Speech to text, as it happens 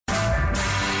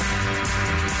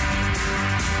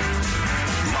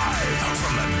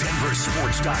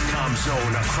DenverSports.com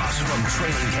zone across from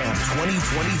Training Camp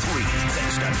 2023.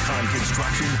 Thanks to Con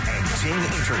Construction and Ting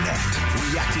Internet.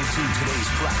 Reacting to today's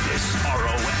practice,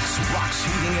 ROX Rocks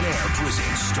Heating and Air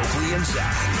presents Stokley and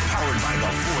Zach. Powered by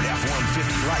the Ford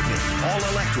F-150 Lightning. All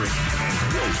electric and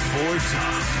built for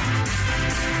tough.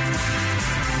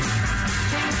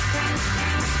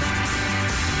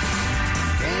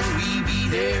 Can we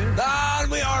be there?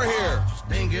 We are here. Just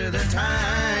think of the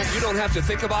time. You don't have to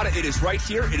think about it. It is right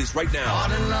here. It is right now.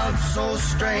 Thought in love so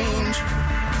strange.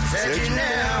 Said you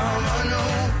now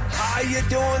know. How you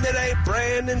doing today,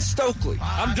 Brandon Stokley?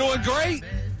 I'm doing great.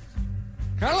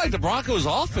 Kind of like the Broncos'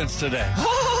 offense today.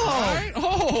 Oh, right?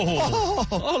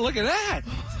 Oh, look at that.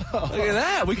 Look at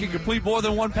that. We can complete more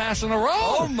than one pass in a row.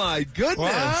 Oh, my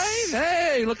goodness. Right?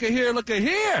 Hey, look at here. Look at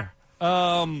here.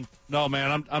 No,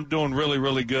 man, I'm doing really,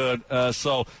 really good.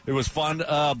 So it was fun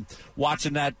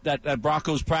watching that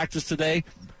Broncos practice today.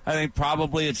 I think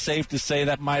probably it's safe to say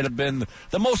that might have been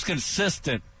the most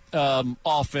consistent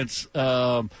offensive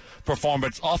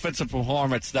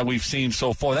performance that we've seen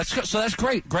so far. That's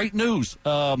great. Great news.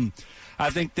 I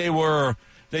think they went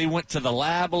to the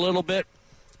lab a little bit,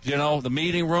 the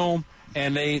meeting room.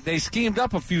 And they schemed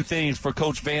up a few things for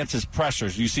Coach Vance's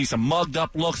pressures. You see some mugged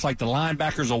up looks like the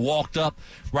linebackers are walked up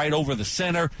right over the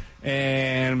center.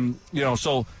 And,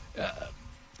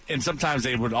 and sometimes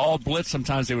they would all blitz,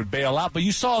 sometimes they would bail out. But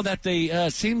you saw that they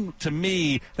seemed to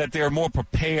me that they were more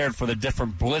prepared for the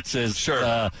different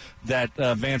blitzes that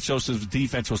Vance Joseph's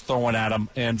defense was throwing at them.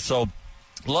 And so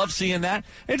love seeing that.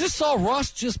 And just saw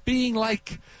Russ just being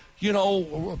like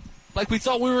we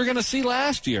thought we were going to see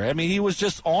last year. I mean, he was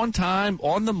just on time,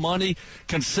 on the money,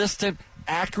 consistent,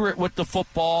 accurate with the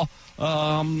football.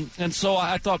 And so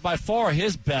I thought by far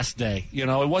his best day.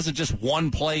 It wasn't just one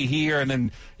play here and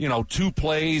then, two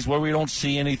plays where we don't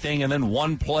see anything and then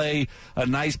one play, a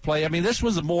nice play. I mean, this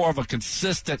was more of a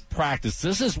consistent practice.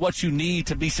 This is what you need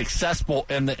to be successful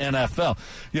in the NFL.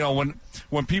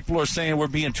 When people are saying we're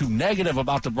being too negative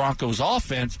about the Broncos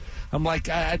offense, I'm like,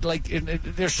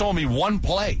 they're showing me one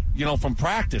play, from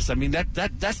practice. I mean,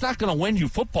 that's not going to win you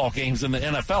football games in the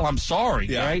NFL. I'm sorry,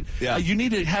 right? Yeah. You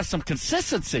need to have some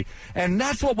consistency. And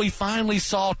that's what we finally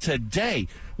saw today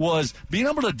was being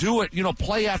able to do it,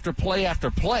 play after play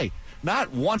after play,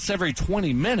 not once every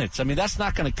 20 minutes. I mean, that's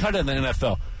not going to cut in the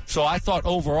NFL. So I thought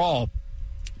overall,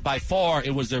 by far,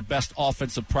 it was their best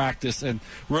offensive practice and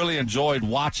really enjoyed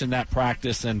watching that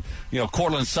practice. And,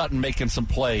 Cortland Sutton making some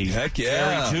plays. Heck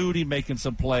yeah. Jerry Jeudy making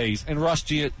some plays. And Russ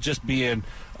just being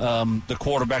the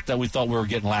quarterback that we thought we were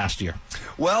getting last year.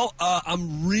 Well,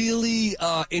 I'm really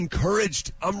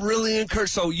encouraged.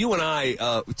 So you and I,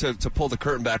 to pull the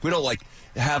curtain back, we don't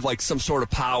have some sort of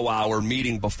powwow or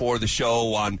meeting before the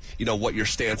show on, what your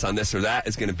stance on this or that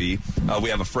is going to be. We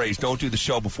have a phrase, don't do the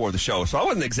show before the show. So I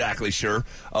wasn't exactly sure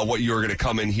what you were going to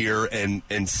come in here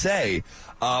and say.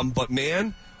 But,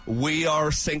 man, we are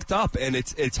synced up, and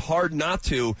it's hard not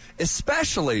to,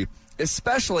 especially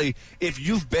if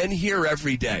you've been here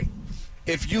every day.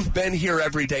 If you've been here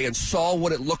every day and saw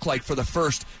what it looked like for the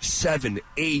first 7,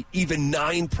 8, even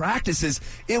 9 practices,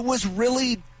 it was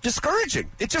really discouraging.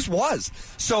 It just was.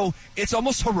 So it's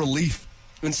almost a relief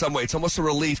in some way. It's almost a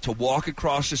relief to walk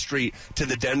across the street to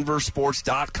the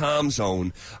DenverSports.com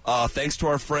zone, thanks to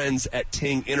our friends at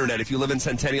Ting Internet. If you live in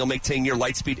Centennial, make Ting your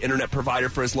Lightspeed Internet provider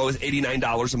for as low as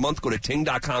 $89 a month. Go to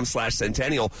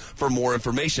ting.com/Centennial for more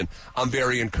information. I'm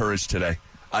very encouraged today.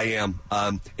 I am.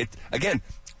 Again,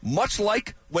 much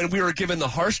like when we were given the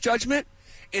harsh judgment,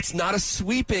 it's not a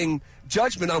sweeping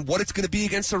judgment on what it's going to be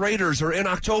against the Raiders or in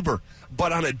October.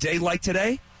 But on a day like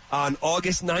today, on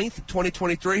August 9th,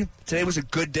 2023, today was a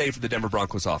good day for the Denver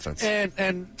Broncos offense.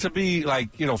 And to be,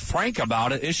 frank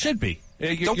about it, it should be.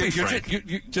 Don't be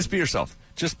frank. Just be yourself.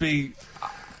 Just be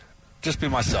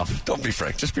myself. Don't be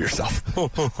frank. Just be yourself.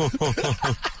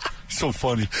 So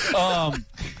funny.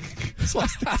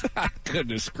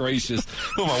 Goodness gracious.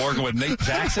 Who am I working with? Nate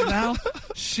Jackson now?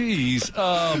 Jeez.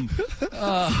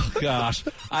 Gosh.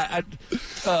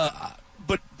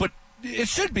 But it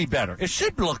should be better. It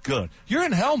should look good. You're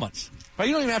in helmets, right?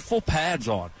 You don't even have full pads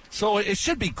on. So it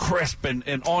should be crisp and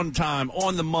on time,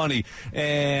 on the money,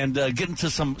 and getting to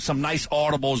some nice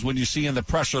audibles when you see in the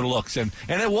pressure looks. And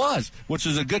it was, which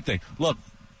is a good thing. Look,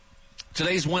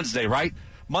 today's Wednesday, right?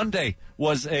 Monday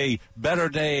was a better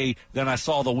day than I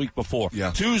saw the week before.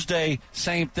 Yeah. Tuesday,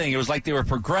 same thing. It was like they were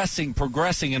progressing,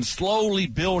 and slowly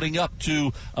building up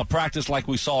to a practice like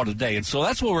we saw today. And so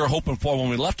that's what we were hoping for when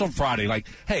we left on Friday. Like,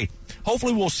 hey,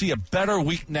 hopefully we'll see a better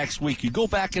week next week. You go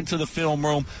back into the film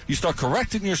room, you start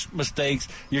correcting your mistakes.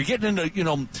 You're getting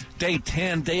into, day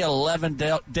 10, day 11,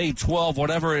 day 12,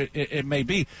 whatever it may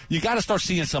be. You got to start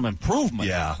seeing some improvement,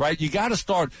 right? You got to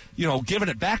start, giving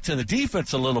it back to the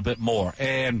defense a little bit more.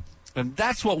 And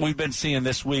that's what we've been seeing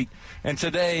this week. And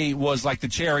today was like the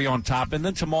cherry on top. And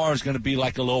then tomorrow is going to be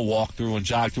like a little walkthrough and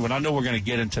jog through. And I know we're going to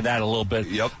get into that a little bit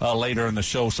later in the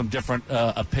show. Some different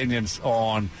opinions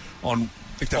on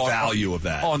the value of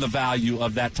that. On the value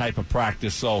of that type of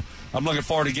practice. So I'm looking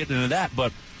forward to getting into that.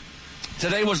 But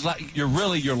today was like your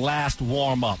last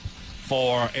warm-up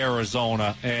for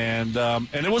Arizona. And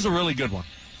it was a really good one.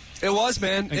 It was,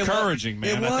 man. Encouraging,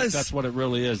 man. It was. I think that's what it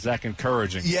really is, Zach,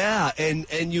 encouraging. Yeah,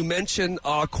 and you mentioned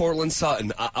Cortland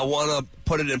Sutton. I want to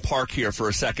put it in park here for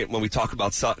a second when we talk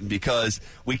about Sutton, because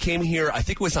we came here, I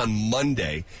think it was on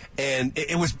Monday, and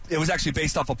it was actually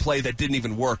based off a play that didn't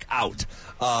even work out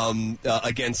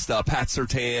against Pat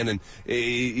Surtain, and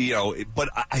but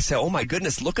I said, oh my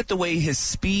goodness, look at the way his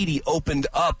speed he opened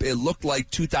up. It looked like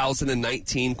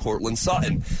 2019 Cortland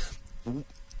Sutton.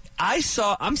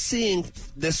 I'm seeing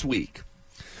this week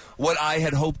what I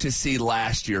had hoped to see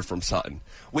last year from Sutton.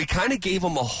 We kind of gave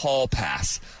him a hall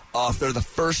pass after the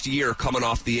first year coming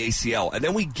off the ACL, and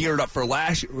then we geared up for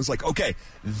last year. It was like, okay,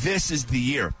 this is the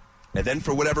year. And then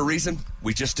for whatever reason,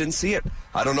 we just didn't see it.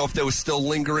 I don't know if there was still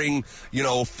lingering,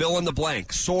 fill in the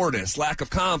blank, soreness, lack of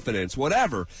confidence,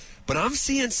 whatever. But I'm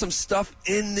seeing some stuff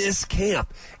in this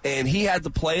camp. And he had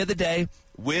the play of the day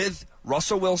with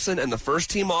Russell Wilson and the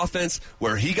first-team offense,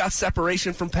 where he got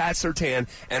separation from Pat Surtain,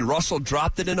 and Russell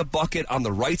dropped it in a bucket on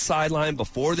the right sideline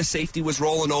before the safety was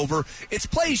rolling over. It's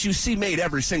plays you see made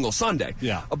every single Sunday.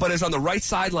 Yeah. But it's on the right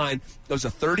sideline. There was a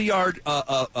 30-yard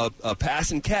pass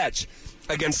and catch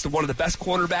against one of the best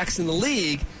cornerbacks in the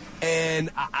league, and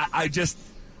I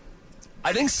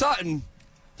think Sutton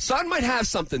might have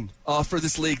something for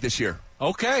this league this year.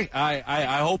 Okay,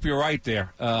 I hope you're right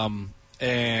there.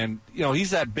 And,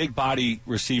 he's that big body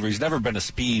receiver. He's never been a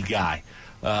speed guy.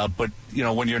 But,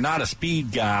 when you're not a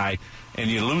speed guy and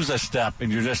you lose a step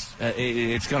and you're just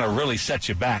it's going to really set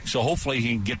you back. So hopefully he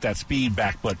can get that speed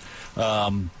back. But,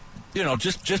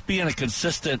 just being a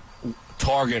consistent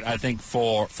target, I think,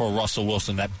 for Russell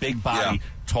Wilson, that big body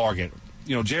target.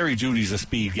 Jerry Jeudy's a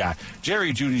speed guy.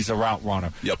 Jerry Jeudy's a route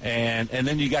runner. Yep. And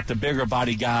then you got the bigger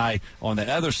body guy on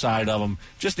the other side of him.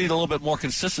 Just need a little bit more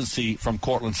consistency from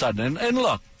Cortland Sutton. And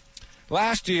look,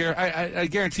 last year, I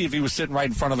guarantee if he was sitting right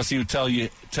in front of us, he would tell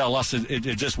us it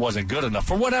just wasn't good enough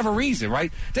for whatever reason,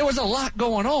 right? There was a lot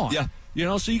going on.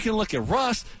 Yeah. So you can look at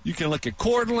Russ, you can look at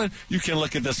Cortland, you can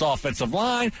look at this offensive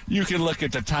line, you can look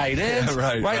at the tight ends.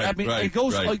 Right. I mean, it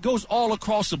goes all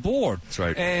across the board. That's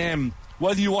right. And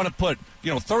whether you want to put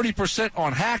 30%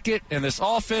 on Hackett and this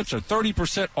offense, or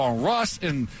 30% on Russ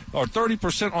or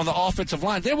 30% on the offensive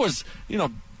line, there was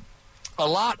a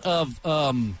lot of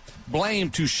blame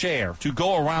to share, to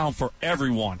go around for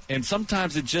everyone, and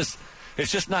sometimes it's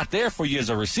just not there for you as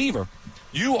a receiver.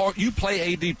 You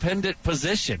play a dependent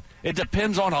position. It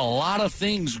depends on a lot of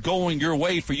things going your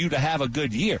way for you to have a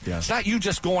good year. Yeah. It's not you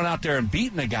just going out there and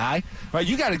beating a guy, right?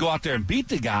 You got to go out there and beat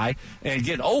the guy and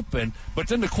get open, but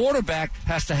then the quarterback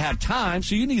has to have time,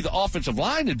 so you need the offensive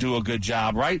line to do a good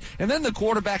job, right? And then the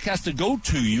quarterback has to go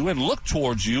to you and look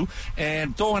towards you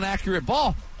and throw an accurate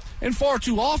ball. And far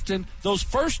too often, those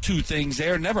first two things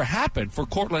there never happen for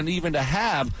Cortland even to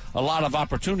have a lot of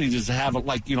opportunities to have,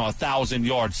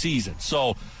 1,000-yard season.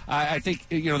 So I think,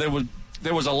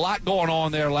 there was a lot going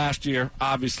on there last year.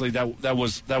 Obviously, that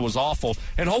was awful.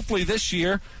 And hopefully this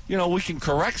year, we can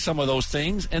correct some of those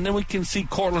things, and then we can see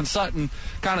Cortland Sutton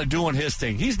kind of doing his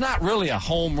thing. He's not really a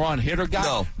home run hitter guy.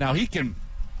 No. Now he can.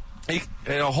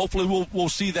 Hopefully we'll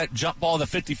see that jump ball, the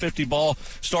 50-50 ball,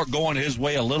 start going his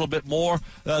way a little bit more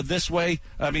this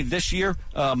year.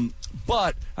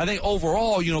 But I think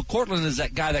overall, Cortland is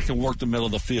that guy that can work the middle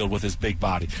of the field with his big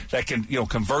body, that can,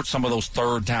 convert some of those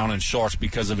third down and shorts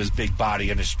because of his big body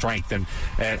and his strength, and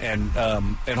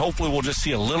hopefully we'll just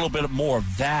see a little bit more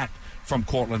of that from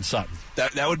Cortland Sutton.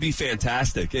 That would be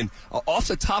fantastic. And off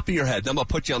the top of your head, I'm going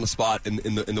to put you on the spot, and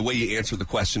the way you answer the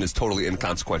question is totally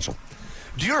inconsequential.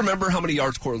 Do you remember how many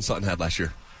yards Cortland Sutton had last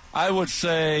year? I would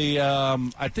say, I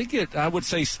would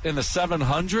say in the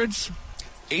 700s.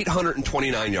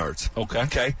 829 yards.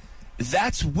 Okay.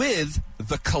 That's with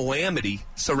the calamity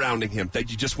surrounding him that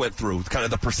you just went through, kind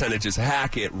of the percentages.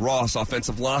 Hackett, Ross,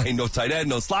 offensive line, no tight end,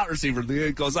 no slot receiver.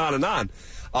 It goes on and on.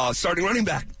 Starting running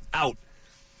back, out.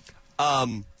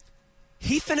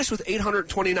 He finished with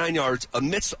 829 yards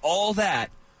amidst all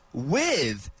that,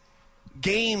 with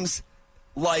games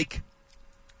like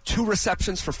 2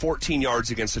 receptions for 14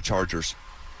 yards against the Chargers.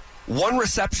 1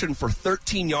 reception for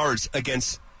 13 yards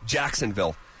against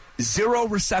Jacksonville. 0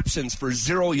 receptions for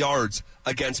 0 yards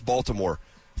against Baltimore.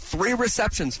 3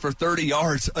 receptions for 30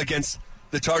 yards against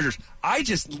the Chargers. I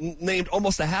just named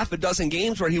almost a half a dozen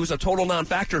games where he was a total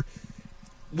non-factor.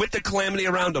 With the calamity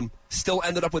around him, still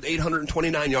ended up with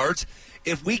 829 yards.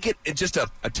 If we get just a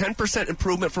 10%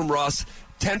 improvement from Russ,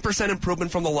 10%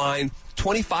 improvement from the line,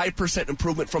 25%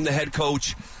 improvement from the head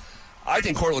coach, I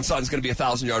think Cortland Sutton's going to be a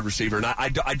 1,000-yard receiver, and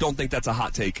I don't think that's a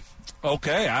hot take.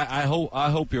 Okay, I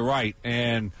hope you're right,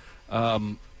 and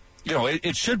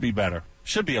it should be better.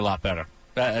 Should be a lot better.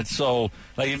 So,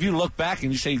 like, if you look back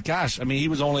and you say, gosh, I mean, he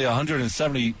was only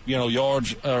 170,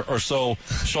 yards or so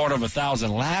short of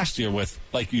 1,000 last year with,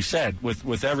 like you said,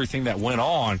 with everything that went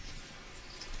on.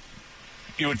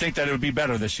 You would think that it would be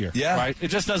better this year, right? It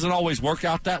just doesn't always work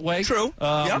out that way. True.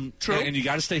 True. And you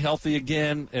got to stay healthy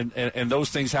again, and those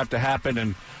things have to happen.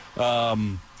 And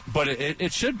but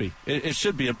it should be. It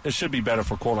should be better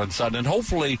for Cortland Sutton, and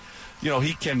hopefully,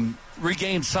 he can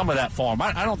regain some of that form.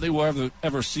 I don't think we'll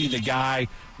ever see the guy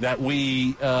that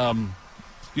we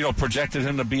projected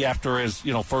him to be after his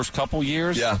first couple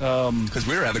years. Yeah. Because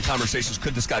we were having conversations.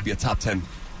 Could this guy be a top 10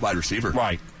 wide receiver?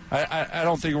 Right. I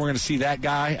don't think we're going to see that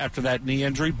guy after that knee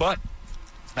injury, but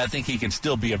I think he can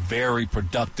still be a very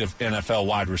productive NFL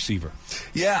wide receiver.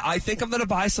 Yeah, I think I'm going to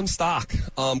buy some stock,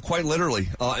 quite literally,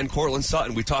 in Cortland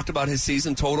Sutton. We talked about his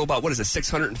season total, about,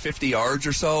 650 yards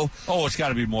or so? Oh, it's got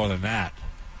to be more than that.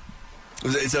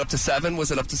 Is it up to 7?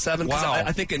 Was it up to 7? Wow.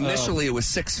 I think initially it was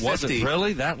 650. Was it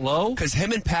really that low? Because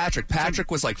him and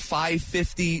Patrick was like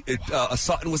 550,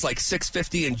 Sutton was like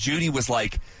 650, and Judy was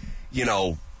like,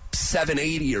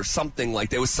 780 or something like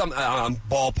that. It was some. I'm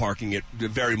ballparking it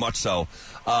very much so.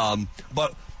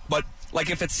 But like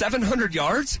if it's 700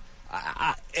 yards,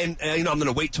 and I'm going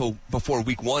to wait till before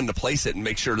week 1 to place it and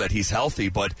make sure that he's healthy.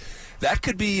 But that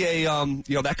could be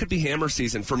that could be hammer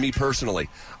season for me personally.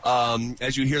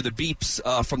 As you hear the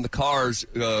beeps from the cars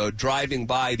driving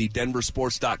by the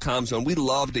DenverSports.com zone, we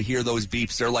love to hear those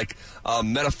beeps. They're like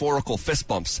metaphorical fist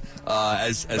bumps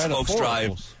as folks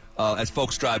drive. As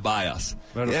folks drive by us.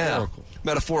 Metaphorical. Yeah.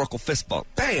 Metaphorical fist bump.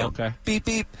 Bam. Okay. Beep,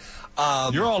 beep.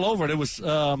 You're all over it.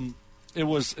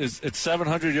 It's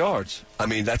 700 yards. I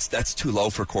mean, that's too low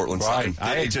for Cortland Sutton.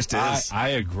 It just is. I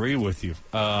agree with you.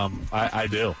 I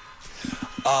do.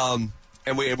 And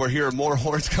we're hearing more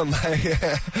horns come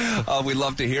by. We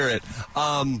love to hear it.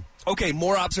 Okay,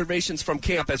 more observations from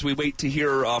camp as we wait to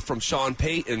hear from Sean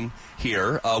Payton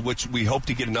here, which we hope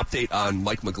to get an update on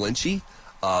Mike McGlinchey.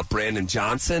 Brandon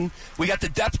Johnson. We got the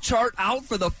depth chart out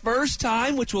for the first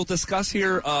time, which we'll discuss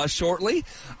here shortly.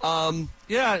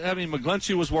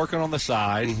 McGlinchey was working on the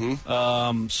side.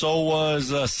 Mm-hmm. So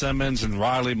was Simmons and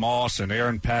Riley Moss and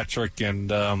Aaron Patrick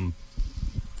and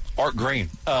Art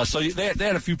Green. So they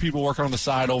had a few people working on the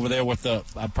side over there with the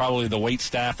probably the wait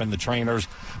staff and the trainers.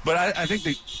 But I think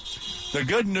the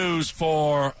good news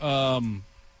for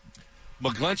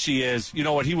McGlinchey is,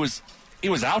 he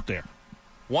was out there.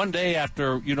 One day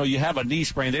after, you have a knee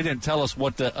sprain, they didn't tell us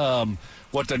what the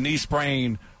knee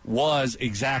sprain was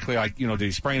exactly. Like, did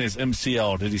he sprain his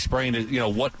MCL? Did he sprain his,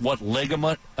 what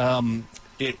ligament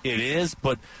it is?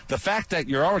 But the fact that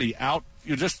you're already out,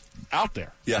 you're just out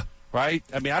there. Yeah. Right?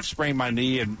 I mean, I've sprained my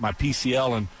knee and my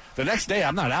PCL, and the next day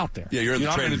I'm not out there. Yeah, you're in the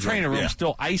I'm in the training room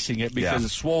still icing it because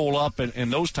it's swole up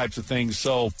and those types of things.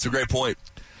 So it's a great point.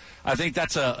 I think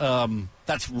that's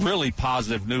really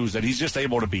positive news that he's just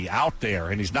able to be out there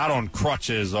and he's not on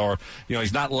crutches or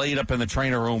he's not laid up in the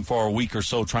trainer room for a week or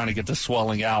so trying to get the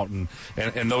swelling out and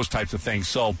those types of things.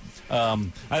 So I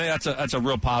think that's a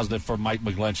real positive for Mike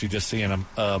McGlinchey, just seeing him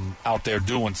out there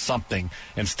doing something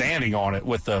and standing on it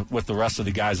with the rest of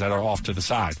the guys that are off to the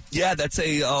side. Yeah, that's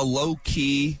a low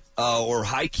key. Or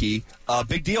high key,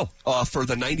 big deal for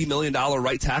the $90 million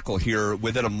right tackle here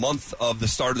within a month of the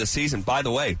start of the season. By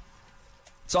the way,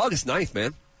 it's August 9th,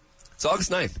 man. It's August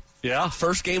 9th. Yeah.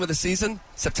 First game of the season,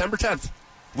 September 10th.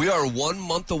 We are 1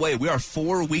 month away. We are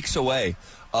 4 weeks away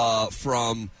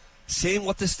from seeing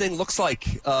what this thing looks like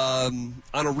on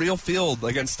a real field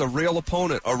against a real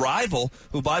opponent, a rival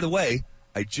who, by the way,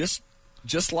 I just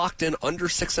locked in under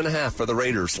 6.5 for the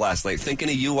Raiders last night, thinking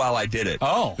of you while I did it.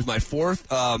 Oh. It was my fourth,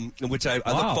 which I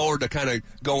look forward to kind of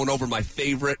going over my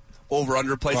favorite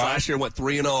over-under plays. Right. Last year went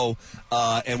 3-0,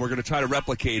 and we're going to try to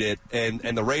replicate it.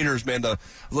 And the Raiders, man,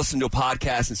 listened to a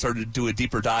podcast and started to do a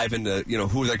deeper dive into,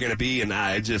 who they're going to be, and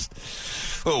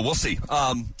we'll see.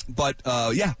 1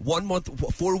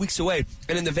 month, 4 weeks away.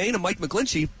 And in the vein of Mike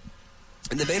McGlinchey,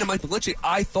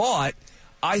 I thought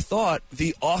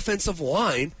the offensive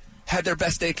line had their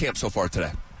best day camp so far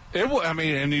today.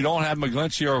 And you don't have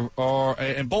McGlinchey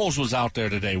and Bowles was out there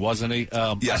today, wasn't he?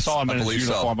 Yes, I saw him in his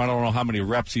uniform. So. I don't know how many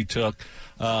reps he took.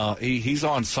 He's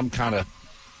on some kind of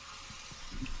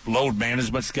load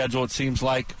management schedule, it seems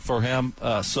like, for him.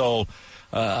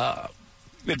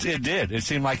 It did. It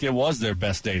seemed like it was their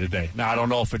best day today. Now, I don't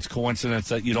know if it's coincidence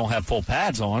that you don't have full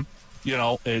pads on.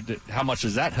 How much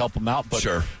does that help them out? But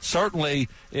sure. Certainly,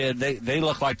 they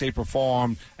look like they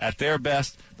performed at their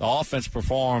best. The offense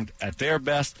performed at their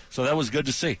best, so that was good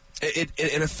to see. And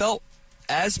it felt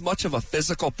as much of a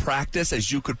physical practice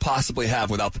as you could possibly have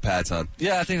without the pads on.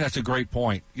 Yeah, I think that's a great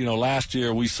point. Last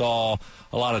year we saw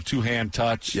a lot of two-hand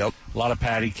touch, yep. A lot of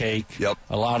patty cake, yep.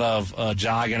 A lot of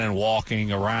jogging and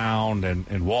walking around and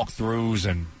walkthroughs,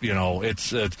 and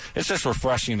it's just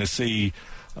refreshing to see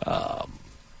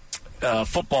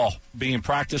football being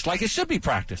practiced like it should be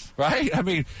practiced, right? I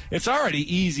mean, it's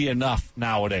already easy enough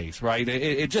nowadays, right?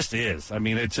 It just is. I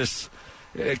mean, it's just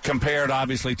compared,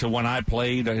 obviously, to when I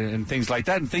played and things like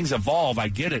that, and things evolve, I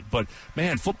get it. But,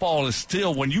 man, football is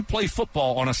still, when you play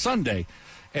football on a Sunday,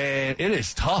 and it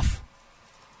is tough,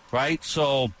 right?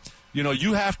 So,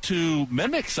 you have to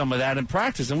mimic some of that in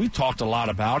practice, and we've talked a lot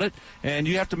about it, and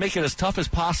you have to make it as tough as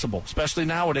possible, especially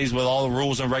nowadays with all the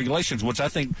rules and regulations, which I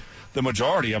think the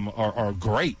majority of them are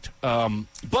great.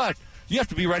 But you have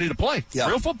to be ready to play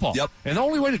real football. Yep. And the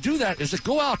only way to do that is to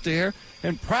go out there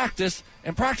and practice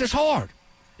hard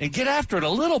and get after it a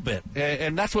little bit.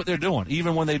 And that's what they're doing,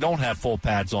 even when they don't have full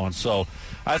pads on. So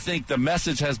I think the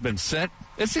message has been sent.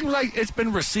 It seems like it's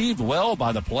been received well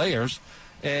by the players.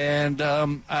 And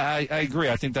I agree.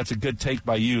 I think that's a good take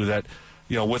by you that,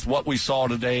 with what we saw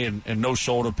today and no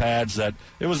shoulder pads, that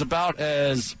it was about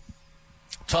as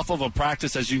tough of a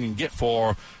practice as you can get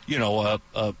for, a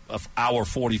hour,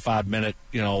 45-minute,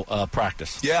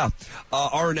 practice. Yeah.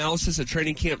 Our analysis of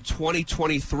Training Camp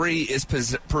 2023 is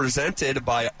presented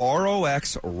by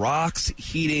ROX Rocks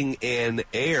Heating and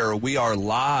Air. We are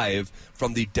live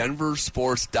from the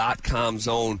DenverSports.com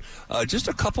zone, just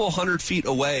a couple hundred feet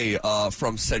away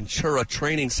from Centura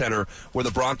Training Center, where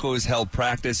the Broncos held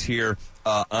practice here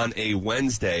on a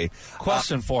Wednesday.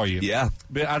 Question for you. Yeah.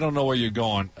 I don't know where you're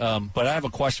going, but I have a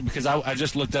question because I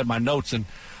just looked at my notes, and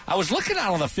I was looking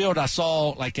out on the field. I saw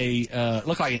like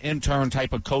looked like an intern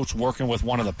type of coach working with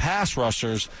one of the pass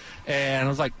rushers, and I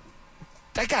was like,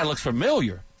 that guy looks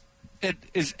familiar.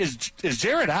 Is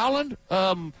Jared Allen?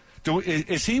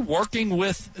 Is he working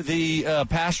with the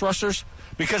pass rushers?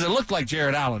 Because it looked like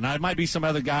Jared Allen. Now, it might be some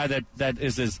other guy that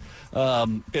is his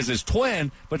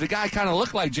twin, but the guy kind of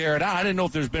looked like Jared Allen. I didn't know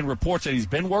if there's been reports that he's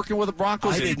been working with the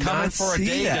Broncos. I did come in not for a see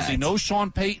day. that. Does he know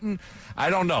Sean Payton? I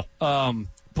don't know. And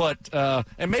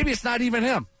maybe it's not even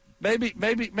him. Maybe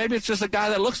it's just a guy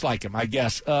that looks like him, I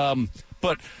guess.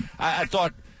 But I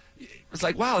thought, it's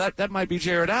like, wow, that might be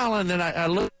Jared Allen. And then I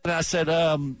looked and I said,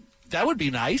 that would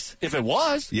be nice if it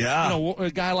was. Yeah.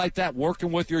 A guy like that working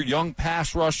with your young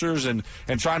pass rushers and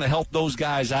trying to help those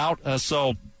guys out.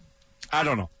 So I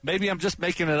don't know. Maybe I'm just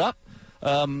making it up.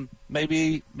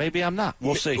 Maybe I'm not.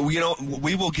 We'll see.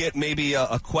 We will get maybe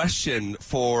a question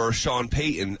for Sean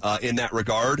Payton in that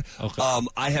regard. Okay.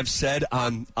 I have said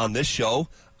on this show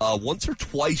once or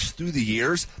twice through the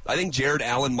years, I think Jared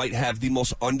Allen might have the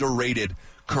most underrated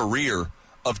career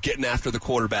of getting after the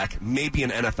quarterback, maybe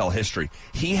in NFL history.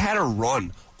 He had a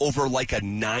run over like a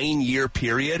 9-year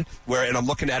period where, and I'm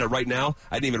looking at it right now,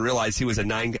 I didn't even realize he was a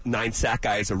nine sack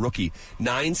guy as a rookie.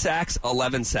 9 sacks,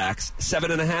 11 sacks,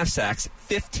 7.5 sacks,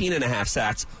 15.5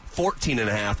 sacks,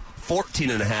 14.5,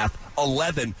 14.5,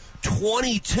 11,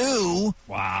 22,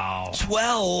 wow,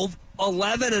 12,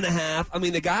 11.5. I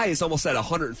mean, the guy is almost at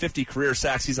 150 career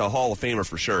sacks. He's a Hall of Famer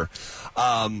for sure.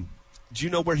 Do you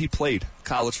know where he played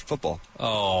college football?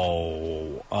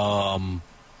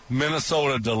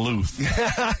 Minnesota Duluth.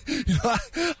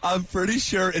 I'm pretty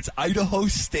sure it's Idaho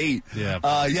State.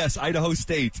 Yeah. Yes, Idaho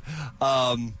State.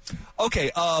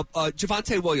 Okay,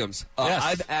 Javonte Williams. Yes.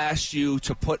 I've asked you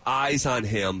to put eyes on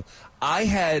him. I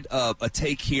had a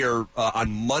take here on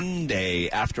Monday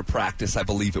after practice, I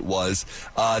believe it was,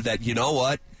 that, you know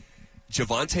what?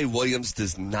 Javonte Williams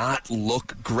does not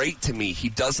look great to me. He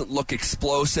doesn't look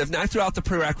explosive. Now, I threw out the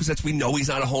prerequisites. We know he's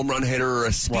not a home run hitter or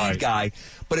a speed guy.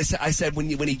 But I said when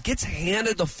he gets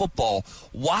handed the football,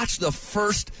 watch the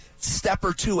first step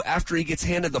or two after he gets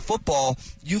handed the football.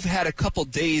 You've had a couple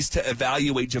days to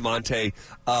evaluate Javonte.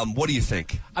 What do you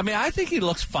think? I mean, I think he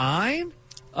looks fine.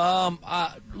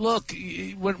 Look,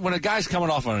 when a guy's coming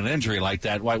off on an injury like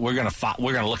that, we're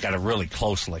gonna look at it really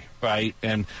closely, right?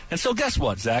 And so guess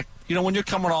what, Zach? When you're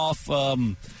coming off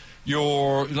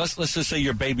your let's just say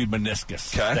your baby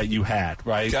meniscus that you had,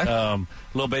 right? Okay.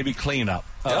 Little baby cleanup.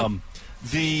 Yep.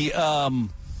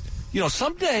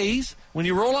 some days when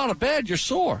you roll out of bed, you're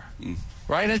sore,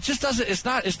 right? And it just doesn't. It's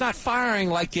not firing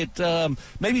like it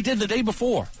maybe did the day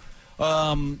before.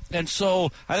 And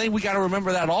so I think we got to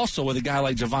remember that also with a guy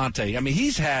like Javonte. I mean,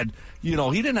 he's had, he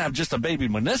didn't have just a baby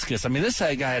meniscus. I mean, this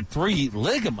guy had 3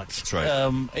 ligaments, that's right.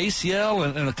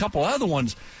 ACL and a couple other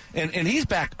ones, and he's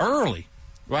back early.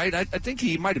 Right, I think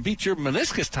he might have beat your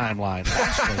meniscus timeline,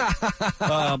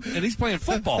 actually. And he's playing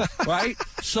football, right?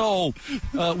 So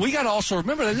we got to also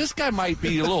remember that this guy might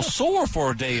be a little sore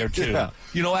for a day or two,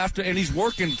 after, and he's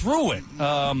working through it.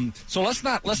 So let's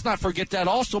not forget that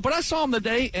also. But I saw him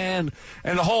today, and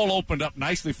the hole opened up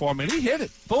nicely for him, and he hit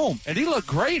it, boom, and he looked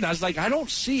great. And I was like, I don't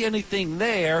see anything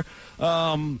there.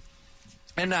 And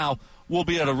now we'll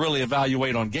be able to really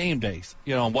evaluate on game days,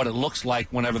 what it looks like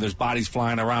whenever there's bodies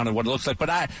flying around and what it looks like. But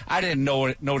I didn't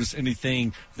notice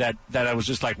anything that I was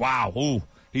just like, wow, ooh,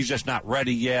 he's just not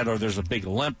ready yet, or there's a big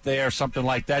limp there, something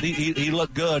like that. He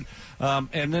looked good.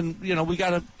 And then, we got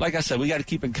to, like I said, we got to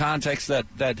keep in context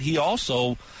that he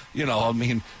also,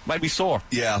 might be sore.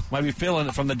 Yeah. Might be feeling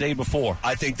it from the day before.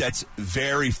 I think that's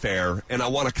very fair. And I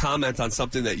want to comment on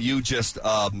something that you just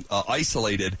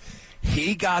isolated.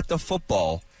 He got the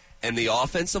football. And the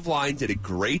offensive line did a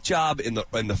great job in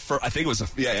the first. I think it was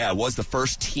it was the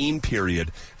first team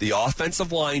period. The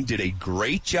offensive line did a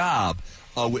great job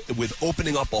with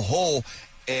opening up a hole,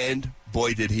 and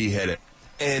boy, did he hit it.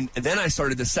 And then I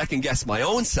started to second guess my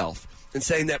own self and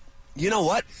saying that, you know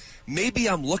what? Maybe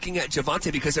I'm looking at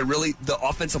Javonte because the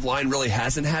offensive line really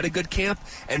hasn't had a good camp,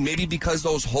 and maybe because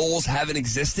those holes haven't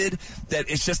existed, that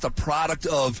it's just a product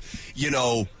of,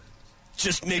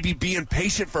 just maybe being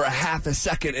patient for a half a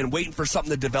second and waiting for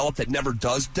something to develop that never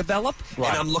does develop. Right.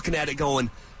 And I'm looking at it going,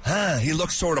 he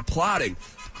looks sort of plodding.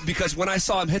 Because when I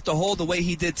saw him hit the hole the way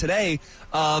he did today,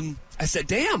 I said,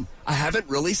 damn, I haven't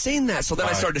really seen that. So then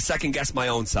I started to second-guess my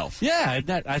own self. Yeah,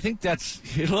 I think that's,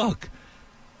 look,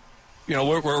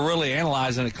 we're really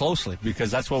analyzing it closely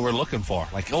because that's what we're looking for.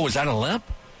 Like, is that a limp?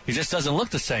 He just doesn't look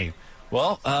the same.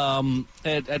 Well,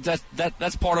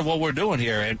 that's part of what we're doing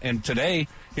here. And today,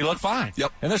 he looked fine.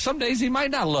 Yep. And there's some days he might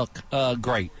not look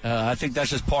great. I think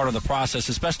that's just part of the process,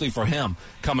 especially for him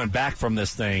coming back from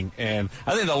this thing. And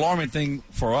I think the alarming thing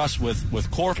for us with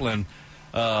Cortland,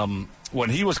 when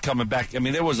he was coming back, I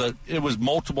mean, it was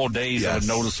multiple days of a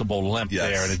noticeable limp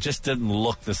there, and it just didn't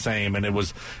look the same. And it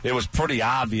was pretty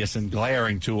obvious and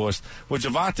glaring to us. With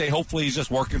Javonte, hopefully he's just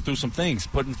working through some things,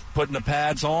 putting the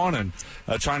pads on and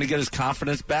trying to get his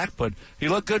confidence back. But he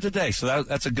looked good today, so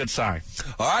that's a good sign.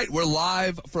 All right, we're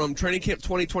live from Training Camp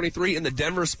 2023 in the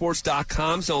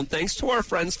DenverSports.com zone. Thanks to our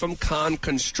friends from Con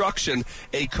Construction,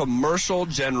 a commercial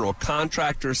general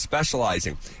contractor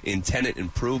specializing in tenant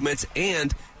improvements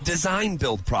and design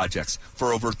build projects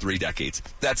for over 3 decades.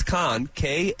 That's Con,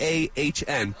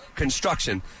 K-A-H-N,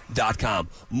 construction.com.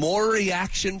 More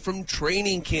reaction from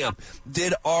training camp.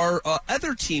 Did our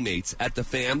other teammates at the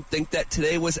FAM think that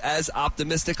today was as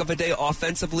optimistic of a day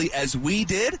offensively as we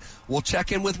did? We'll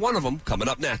check in with one of them coming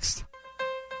up next.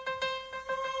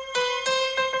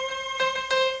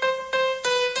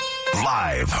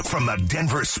 Live from the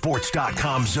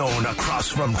DenverSports.com zone across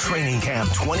from Training Camp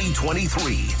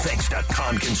 2023. Thanks to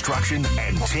Con Construction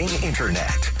and Ting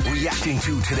Internet. Reacting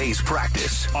to today's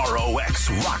practice, ROX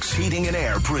Rocks Heating and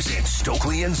Air presents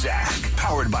Stokley and Zach.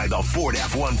 Powered by the Ford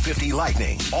F-150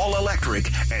 Lightning. All electric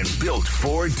and built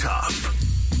Ford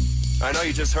tough. I know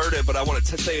you just heard it, but I want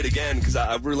to say it again because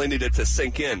I really need it to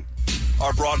sink in.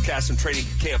 Our broadcast from Training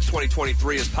Camp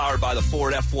 2023 is powered by the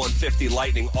Ford F-150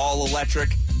 Lightning. All electric.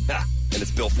 And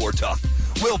it's built Ford tough.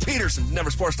 Will Peterson from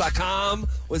DenverSports.com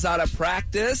was out of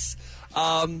practice.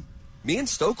 Me and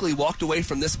Stokley walked away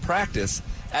from this practice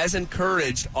as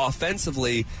encouraged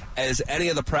offensively as any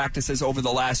of the practices over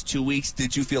the last 2 weeks.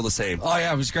 Did you feel the same? Oh,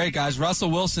 yeah, it was great, guys.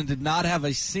 Russell Wilson did not have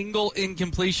a single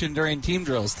incompletion during team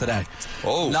drills today.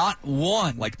 Oh. Not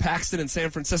one. Like Paxton in San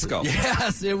Francisco.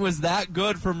 Yes, it was that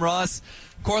good from Russ.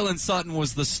 Cortland Sutton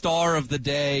was the star of the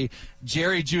day.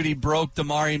 Jerry Jeudy broke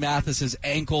Damari Mathis's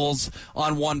ankles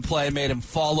on one play, made him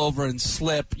fall over and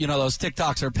slip. Those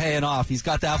TikToks are paying off. He's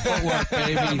got that footwork,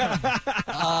 baby.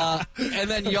 And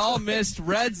then y'all missed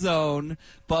red zone,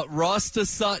 but Russ to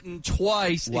Sutton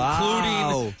twice,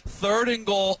 including 3rd and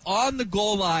goal on the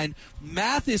goal line.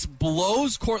 Mathis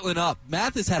blows Cortland up.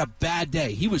 Mathis had a bad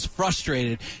day. He was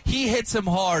frustrated. He hits him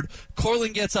hard.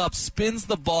 Cortland gets up, spins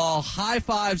the ball, high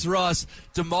fives Russ.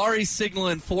 Damari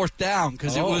signaling 4th down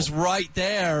because it was right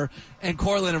there. And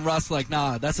Cortland and Russ like,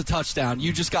 nah, that's a touchdown.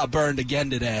 You just got burned again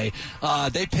today.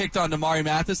 They picked on Damari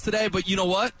Mathis today, but you know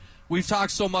what? We've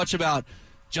talked so much about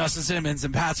Justin Simmons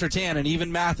and Pat Surtain and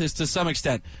even Mathis to some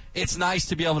extent. It's nice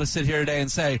to be able to sit here today and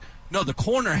say, No, the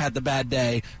corner had the bad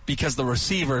day because the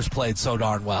receivers played so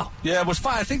darn well. Yeah, it was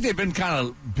fine. I think they've been kind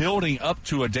of building up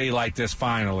to a day like this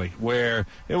finally, where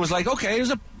it was like, okay, it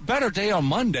was a better day on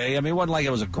Monday. I mean, it wasn't like it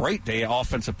was a great day of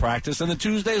offensive practice. And then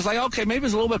Tuesday is like, okay, maybe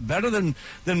it's a little bit better than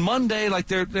Monday. Like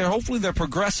they're hopefully they're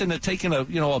progressing to taking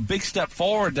a big step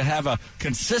forward to have a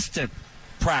consistent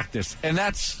practice, and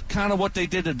that's kind of what they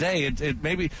did today. It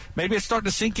maybe it's starting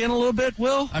to sink in a little bit,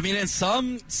 Will. I mean, and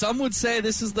some would say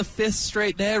this is the 5th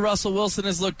straight day Russell Wilson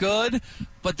has looked good,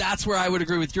 but that's where I would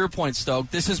agree with your point,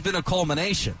 Stoke. This has been a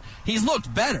culmination. He's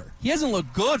looked better. He hasn't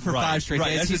looked good for 5 straight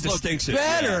days. That's He's a distinction. Looked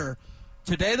better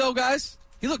today, though, guys.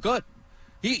 He looked good.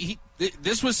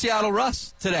 This was Seattle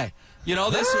Russ today. You know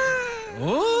this.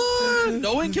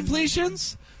 No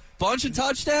incompletions, bunch of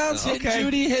touchdowns, hitting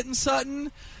Judy, hitting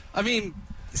Sutton. I mean.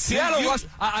 Seattle Russ,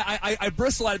 I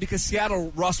bristle at it because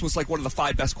Seattle Russ was like one of the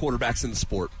 5 best quarterbacks in the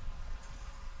sport.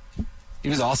 He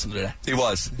was awesome today. He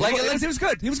was. He was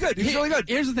good. He was good. He was really good.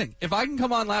 Here's the thing. If I can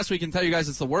come on last week and tell you guys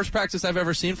it's the worst practice I've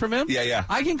ever seen from him,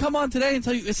 I can come on today and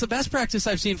tell you it's the best practice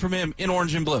I've seen from him in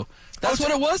orange and blue. That's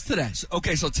what it was today.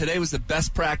 Okay, so today was the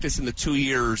best practice in the 2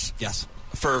 years. Yes.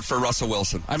 For Russell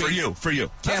Wilson. I mean, for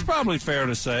you. That's probably fair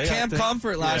to say. Camp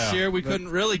Comfort last year, we couldn't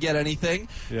really get anything.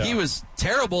 Yeah. He was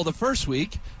terrible the first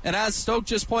week, and as Stoke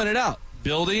just pointed out,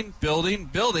 building,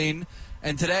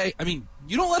 and today, I mean,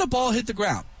 you don't let a ball hit the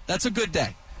ground. That's a good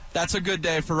day. That's a good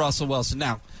day for Russell Wilson.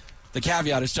 Now, the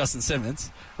caveat is Justin Simmons,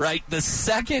 right? The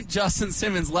second Justin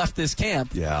Simmons left this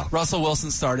camp, Russell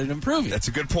Wilson started improving. That's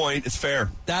a good point. It's fair.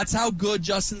 That's how good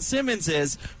Justin Simmons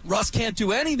is. Russ can't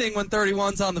do anything when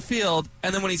 31's on the field,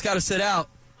 and then when he's got to sit out,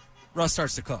 Russ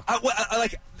starts to cook.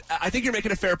 I think you're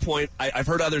making a fair point. I've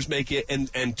heard others make it,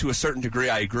 and to a certain degree,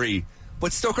 I agree.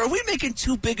 But, Stoker, are we making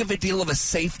too big of a deal of a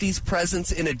safety's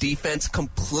presence in a defense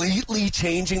completely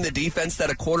changing the defense, that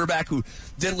a quarterback who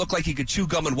didn't look like he could chew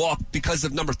gum and walk because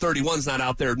of number 31's not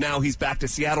out there, now he's back to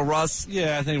Seattle, Russ?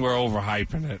 Yeah, I think we're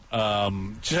overhyping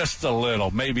it. Just a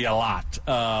little, maybe a lot.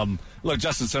 Look,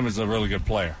 Justin Simmons is a really good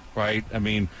player, right? I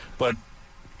mean, but,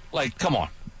 come on.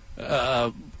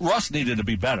 Russ needed to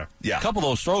be better. Yeah. A couple of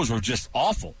those throws were just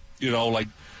awful, like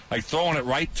throwing it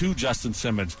right to Justin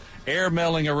Simmons,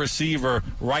 airmailing a receiver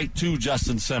right to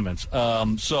Justin Simmons.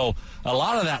 So a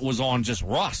lot of that was on just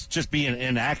Russ, just being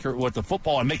inaccurate with the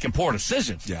football and making poor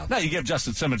decisions. Yeah. Now you give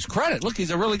Justin Simmons credit. Look,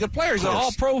 he's a really good player. He's an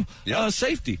all-pro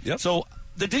safety. Yep. So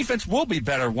the defense will be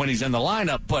better when he's in the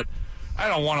lineup, but I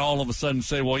don't want to all of a sudden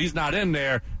say, well, he's not in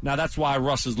there. Now that's why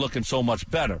Russ is looking so much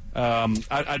better. I'm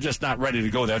just not ready to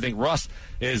go there. I think Russ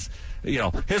is,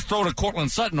 his throw to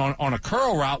Cortland Sutton on a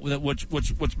curl route,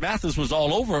 which Mathis was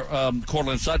all over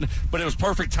Cortland Sutton, but it was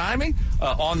perfect timing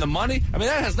on the money. I mean,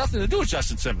 that has nothing to do with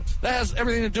Justin Simmons. That has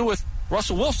everything to do with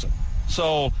Russell Wilson.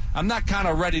 So I'm not kind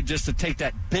of ready just to take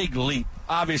that big leap.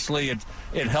 Obviously,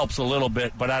 it helps a little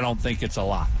bit, but I don't think it's a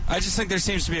lot. I just think there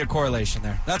seems to be a correlation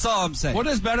there. That's all I'm saying. What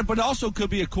is better, but also could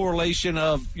be a correlation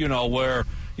of, where,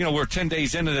 we're 10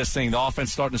 days into this thing. The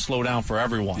offense starting to slow down for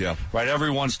everyone. Yeah. Right?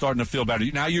 Everyone's starting to feel better.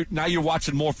 Now you're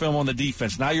watching more film on the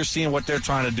defense. Now you're seeing what they're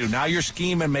trying to do. Now you're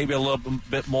scheming maybe a little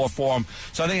bit more for them.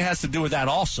 So I think it has to do with that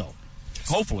also.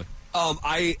 Hopefully.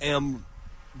 I am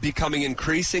becoming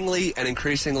increasingly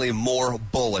more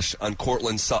bullish on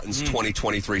Cortland Sutton's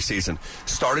 2023 season.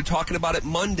 Started talking about it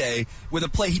Monday with a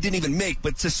play he didn't even make,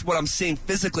 but just what I'm seeing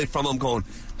physically from him going,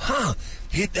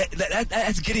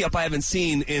 that's giddy up I haven't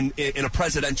seen in a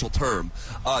presidential term.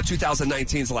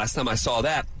 2019 is the last time I saw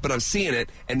that, but I'm seeing it,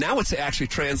 and now it's actually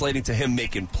translating to him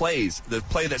making plays. The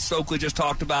play that Stokley just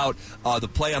talked about, the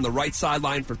play on the right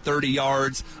sideline for 30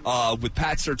 yards with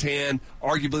Pat Surtain,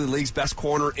 arguably the league's best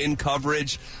corner in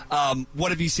coverage. What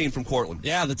have you seen from Cortland?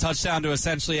 Yeah, the touchdown to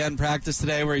essentially end practice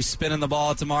today where he's spinning the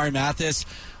ball to Damari Mathis.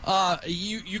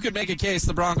 You could make a case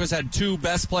the Broncos had 2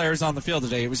 best players on the field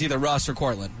today. It was either Russ or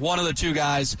Cortland. One of the 2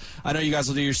 guys. I know you guys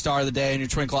will do your star of the day and your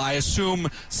twinkle. I assume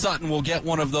Sutton will get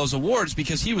one of those awards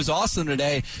because he was awesome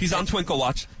today. He's on Twinkle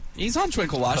Watch. He's on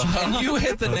Twinkle Watch. And you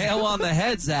hit the nail on the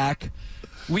head, Zach.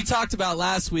 We talked about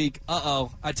last week,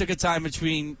 I took a time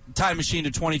machine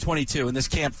to 2022, and this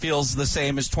camp feels the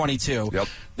same as 22. Yep.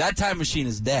 That time machine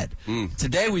is dead.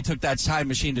 Today we took that time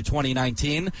machine to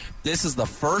 2019. This is the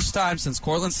first time since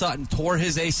Cortland Sutton tore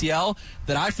his ACL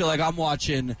that I feel like I'm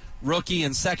watching rookie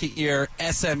and second-year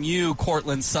SMU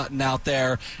Cortland Sutton out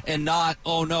there and not,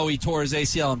 oh, no, he tore his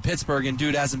ACL in Pittsburgh and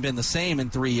dude hasn't been the same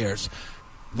in 3 years.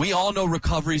 We all know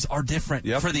recoveries are different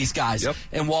for these guys. Yep.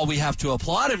 And while we have to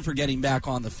applaud him for getting back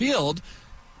on the field,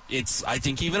 I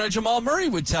think even a Jamal Murray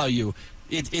would tell you,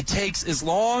 it takes as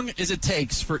long as it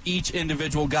takes for each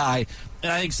individual guy.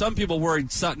 And I think some people worried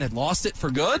Sutton had lost it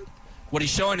for good. What he's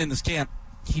showing in this camp,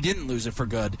 he didn't lose it for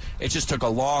good. It just took a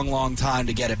long, long time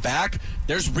to get it back.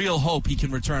 There's real hope he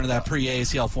can return to that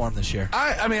pre-ACL form this year.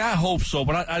 I mean, I hope so,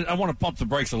 but I want to pump the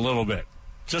brakes a little bit.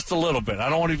 Just a little bit. I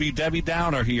don't want to be Debbie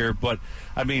Downer here, but,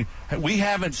 I mean, we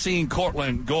haven't seen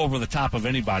Cortland go over the top of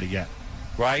anybody yet,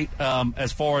 right?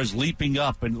 As far as leaping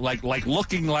up and, like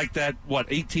looking like that,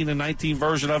 18 and 19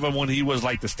 version of him when he was,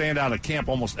 like, the standout at camp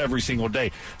almost every single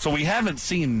day. So we haven't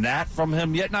seen that from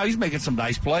him yet. Now, he's making some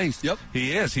nice plays. Yep.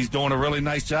 He is. He's doing a really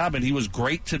nice job, and he was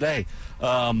great today.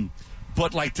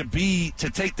 But, like, to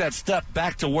take that step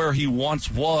back to where he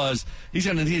once was, he's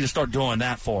going to need to start doing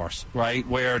that for us, right?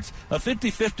 Where it's a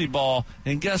 50-50 ball,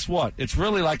 and guess what? It's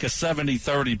really like a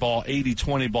 70-30 ball,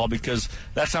 80-20 ball, because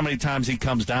that's how many times he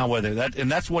comes down with it. And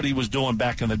that's what he was doing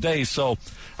back in the day. So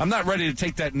I'm not ready to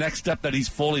take that next step that he's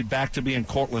fully back to being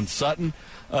Cortland Sutton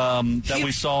that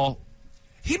we saw.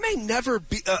 He may never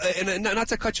be, and not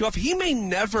to cut you off, he may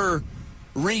never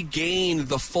regain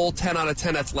the full 10 out of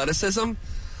 10 athleticism.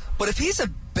 But if he's a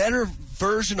better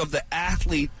version of the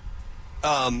athlete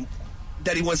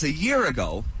that he was a year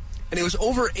ago, and he was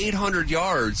over 800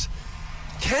 yards,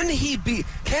 can he get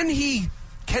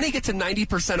to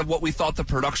 90% of what we thought the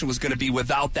production was going to be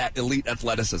without that elite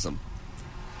athleticism?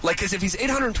 Like, because if he's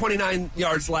 829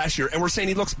 yards last year, and we're saying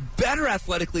he looks better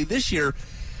athletically this year,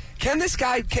 can this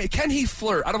guy, can he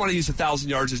flirt? I don't want to use 1,000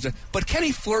 yards, but can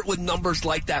he flirt with numbers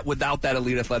like that without that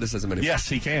elite athleticism anymore? Yes,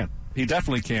 he can. He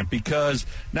definitely can, because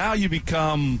now you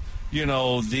become, the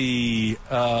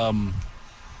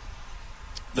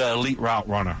elite route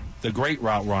runner, the great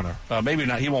route runner. Maybe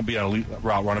not, he won't be an elite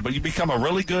route runner, but you become a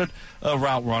really good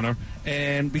route runner,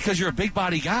 and because you're a big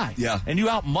body guy. Yeah. And you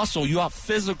out-muscle, you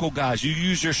out-physical guys. You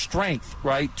use your strength,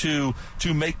 right, to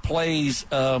make plays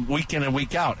week in and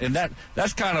week out. And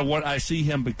that's kind of what I see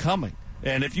him becoming.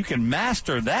 And if you can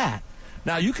master that,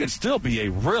 now you can still be a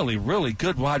really, really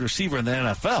good wide receiver in the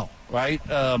NFL, right?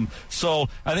 So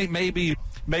I think maybe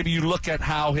you look at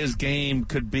how his game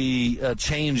could be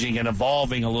changing and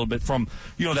evolving a little bit from,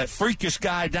 that freakish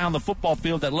guy down the football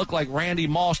field that looked like Randy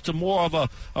Moss to more of a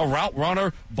route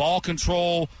runner, ball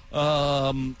control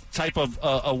type of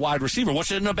a wide receiver,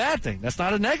 which isn't a bad thing. That's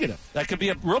not a negative. That could be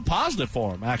a real positive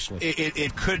for him, actually.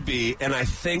 It could be, and I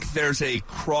think there's a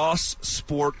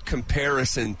cross-sport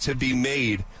comparison to be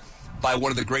made by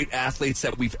one of the great athletes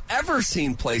that we've ever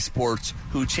seen play sports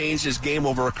who changed his game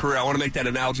over a career. I want to make that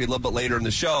analogy a little bit later in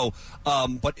the show.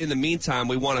 But in the meantime,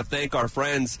 we want to thank our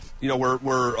friends.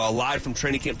 We're live from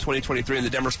Training Camp 2023 in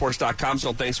the DenverSports.com.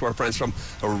 So thanks to our friends from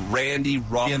Randy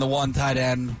Ross. And the one tight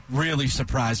end really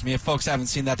surprised me. If folks haven't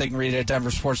seen that, they can read it at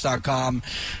DenverSports.com.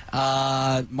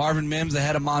 Marvin Mims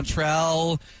ahead of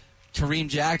Montrell. Kareem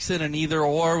Jackson, an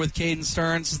either-or with Caden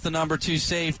Stearns as the number 2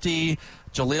 safety.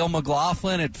 Jaleel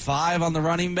McLaughlin at 5 on the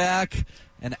running back,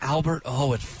 and Albert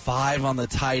O at 5 on the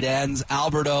tight ends.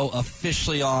 Albert O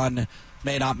officially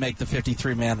may not make the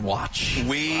 53-man watch.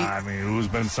 Who's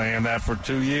been saying that for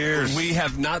 2 years? We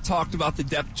have not talked about the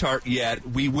depth chart yet.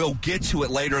 We will get to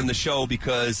it later in the show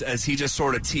because, as he just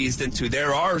sort of teased into,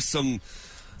 there are some.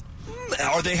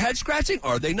 Are they head scratching?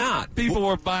 Are they not? People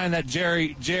were buying that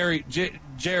Jerry Rosberg.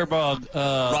 Jerry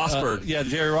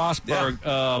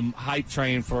Rosberg hype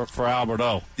train for Albert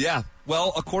O. Yeah.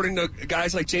 Well, according to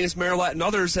guys like James Marilat and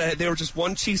others, they were just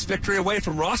one Chiefs victory away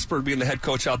from Rosberg being the head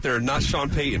coach out there, and not Sean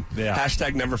Payton. Yeah.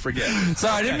 Hashtag never forget.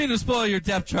 Sorry, I didn't mean to spoil your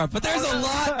depth chart, but there's a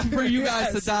lot for you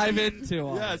guys to dive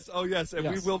into. Yes. Oh, yes. And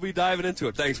we will be diving into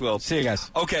it. Thanks, Will. See you guys.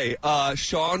 Okay.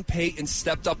 Sean Payton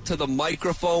stepped up to the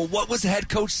microphone. What was the head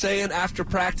coach saying after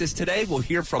practice today? We'll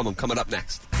hear from him coming up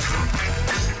next.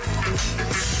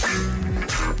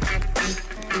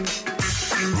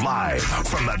 Live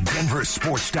from the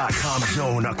DenverSports.com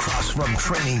zone across from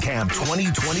Training Camp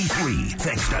 2023.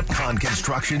 Thanks to Con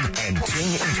Construction and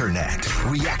Ting Internet.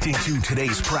 Reacting to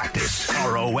today's practice,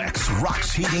 ROX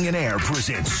Rocks Heating and Air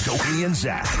presents Stokley and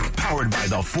Zach. Powered by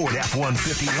the Ford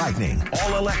F-150 Lightning.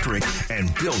 All electric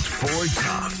and built Ford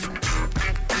tough.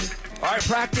 All right,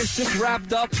 practice just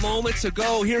wrapped up moments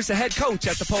ago. Here's the head coach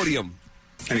at the podium.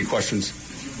 Any questions?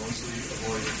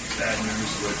 Bad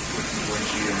news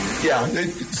with Yeah,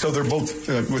 so they're both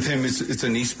with him. It's a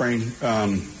knee sprain.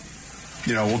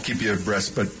 We'll keep you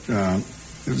abreast, but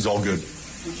it was all good. Would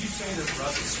you say that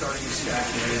Russ is starting to stack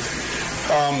days?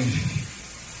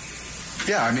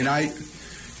 Yeah, I mean,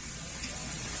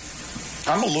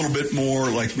 I'm a little bit more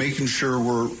like making sure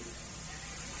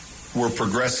we're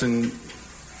progressing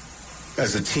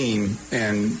as a team,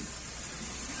 and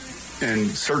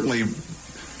certainly.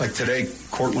 Like today,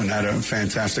 Cortland had a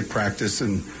fantastic practice,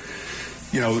 and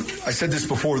I said this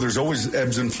before. There's always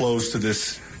ebbs and flows to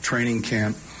this training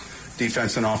camp,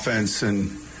 defense and offense, and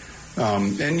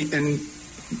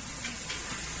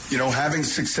having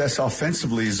success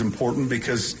offensively is important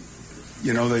because,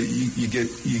 that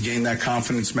you gain that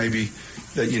confidence maybe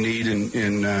that you need,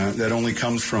 and that only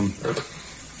comes from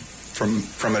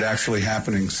it actually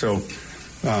happening. So,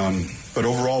 but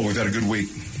overall, we've had a good week.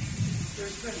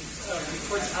 There's been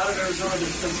reports out of Arizona.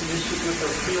 There's been some issues with their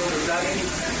field. Is that any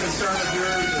concern of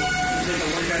yours? You take a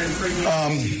look at it in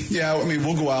pregame? Yeah, I mean,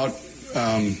 we'll go out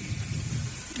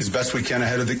as best we can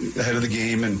ahead of the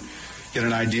game and get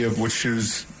an idea of which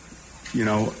shoes.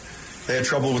 They had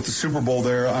trouble with the Super Bowl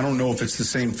there. I don't know if it's the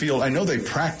same field. I know they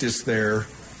practiced there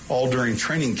all during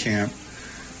training camp.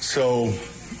 So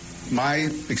my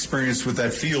experience with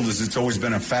that field is it's always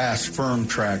been a fast, firm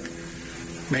track.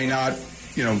 May not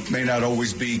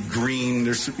always be green.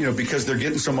 There's, because they're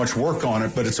getting so much work on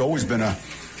it, but it's always been a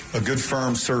good,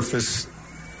 firm surface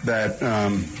that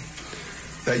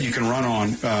you can run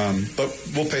on. But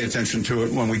we'll pay attention to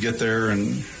it when we get there,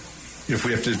 and if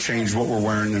we have to change what we're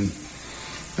wearing, then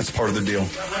that's part of the deal.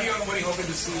 What are you hoping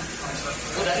to see?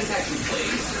 Will that impact your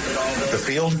plays at all? The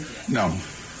field? No.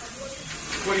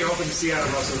 What are you hoping to see out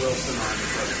of Russell Wilson on the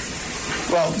play?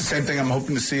 Well, the same thing I'm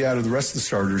hoping to see out of the rest of the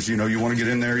starters. You want to get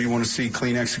in there. You want to see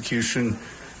clean execution,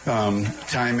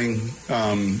 timing.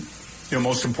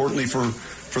 Most importantly for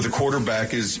the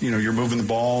quarterback is, you're moving the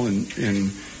ball and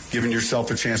giving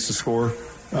yourself a chance to score.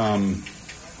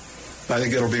 I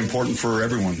think that'll be important for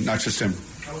everyone, not just him.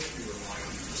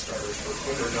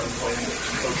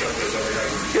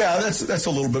 Yeah, that's a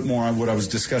little bit more on what I was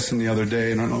discussing the other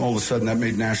day, and all of a sudden that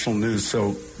made national news.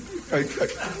 So I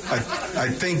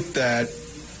think that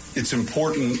it's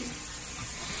important.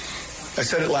 I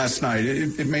said it last night.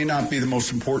 It may not be the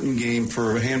most important game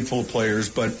for a handful of players,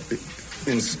 but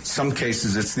in some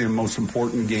cases it's the most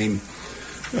important game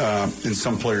in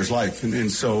some players' life. And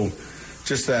so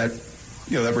just that,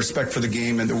 that respect for the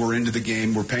game and that we're into the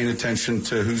game, we're paying attention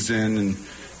to who's in, and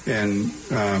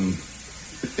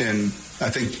I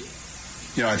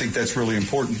think that's really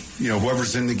important.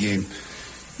 Whoever's in the game,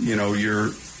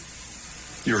 you're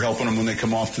helping them when they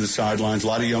come off to the sidelines. A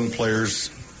lot of young players,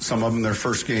 some of them their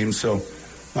first game, so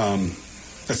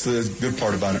that's the good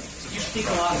part about it. You speak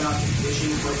a lot about the vision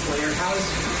for a player. How is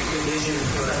the vision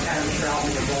for Adam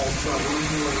Troutman evolved from when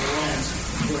you were in the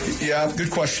lens? Yeah, good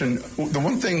question. The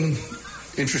one thing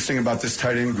interesting about this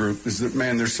tight end group is that,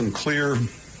 man, there's some clear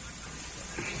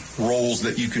roles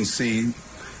that you can see,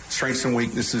 strengths and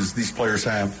weaknesses these players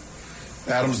have.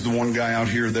 Adam's the one guy out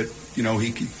here that,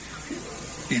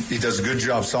 he does a good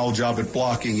job, solid job at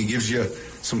blocking. He gives you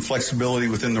some flexibility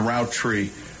within the route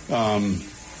tree.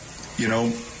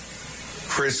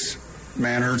 Chris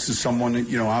Manhertz is someone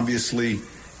that, obviously,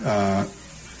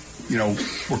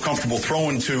 we're comfortable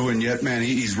throwing to, and yet, man,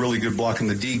 he's really good blocking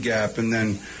the D gap. And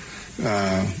then,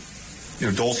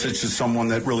 Dulcich is someone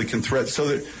that really can threat. So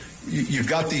that you've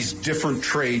got these different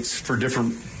traits for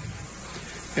different.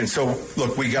 And so,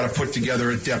 look, we got to put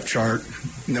together a depth chart,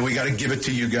 and then we got to give it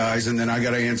to you guys, and then I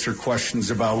got to answer questions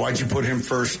about why'd you put him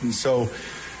first. And so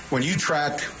when you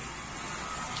track,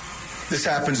 this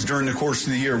happens during the course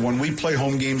of the year. When we play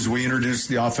home games, we introduce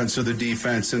the offense or the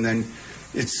defense, and then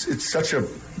it's such a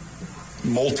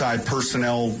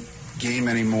multi-personnel game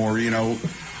anymore.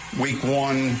 Week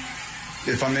one,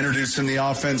 if I'm introducing the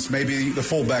offense, maybe the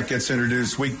fullback gets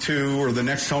introduced. Week two or the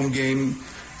next home game,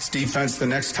 it's defense. The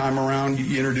next time around,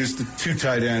 you introduce the 2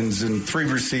 tight ends and 3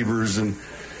 receivers. And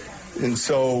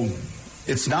so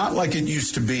it's not like it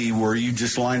used to be where you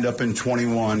just lined up in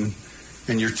 21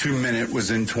 and your 2-minute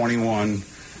was in 21.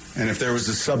 And if there was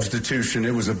a substitution,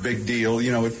 it was a big deal.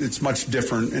 It's much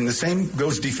different. And the same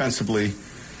goes defensively.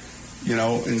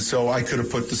 And so I could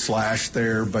have put the slash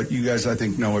there, but you guys, I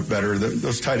think, know it better.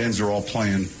 Those tight ends are all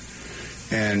playing.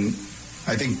 And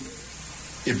I think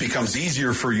it becomes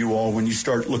easier for you all when you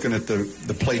start looking at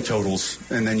the play totals,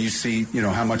 and then you see,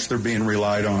 how much they're being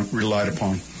relied upon.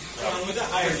 When you got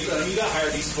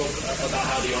hired, you spoke about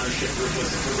how the ownership group was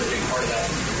a big part of that.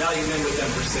 Now you've been with them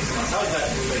for 6 months. How is that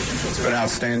relationship? It's been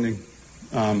outstanding.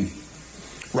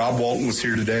 Rob Walton was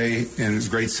here today, and it was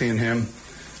great seeing him.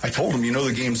 I told him,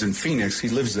 the game's in Phoenix. He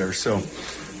lives there. So,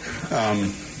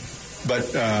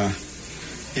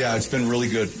 yeah, it's been really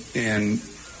good. And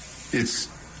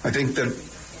I think that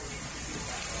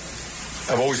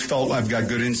I've always felt I've got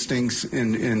good instincts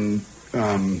and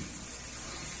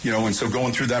so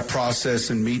going through that process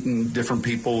and meeting different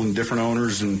people and different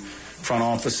owners and front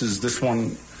offices, this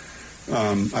one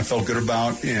I felt good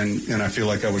about, and I feel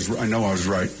like I know I was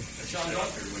right.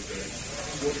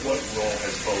 What role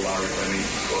has Bo Lowry played?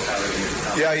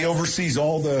 Yeah, he oversees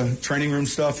all the training room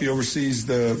stuff. He oversees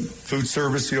the food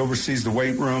service. He oversees the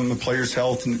weight room, the players'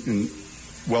 health and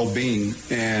well-being.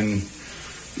 And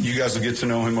you guys will get to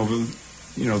know him over,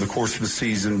 the course of the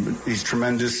season. But he's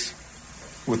tremendous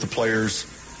with the players.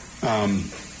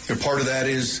 And part of that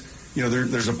is,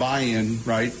 there's a buy-in,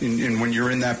 right? And when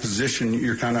you're in that position,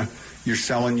 you're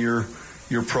selling your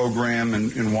program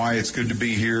and why it's good to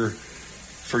be here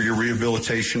for your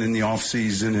rehabilitation in the off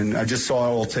season. And I just saw it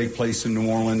all take place in New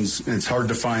Orleans. And it's hard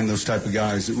to find those type of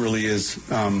guys. It really is.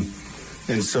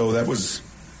 And so that was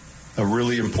a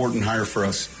really important hire for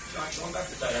us. John, going back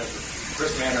to tight end,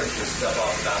 Chris Manor can step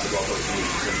off the basketball coach and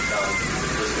become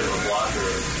this bit of a blocker.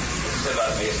 What's it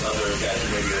about maybe other guys who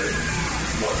maybe are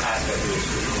more aspect to it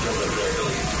in terms of their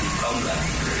ability to become that?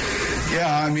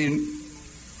 Yeah, I mean,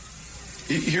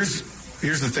 here's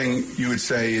the thing you would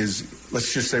say is,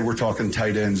 let's just say we're talking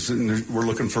tight ends and we're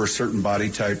looking for a certain body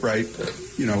type, right?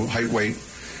 Height, weight.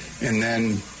 And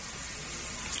then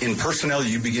in personnel,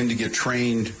 you begin to get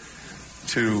trained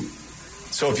to.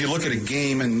 So if you look at a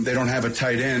game and they don't have a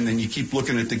tight end, then you keep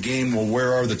looking at the game. Well,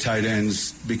 where are the tight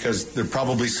ends? Because they're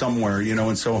probably somewhere,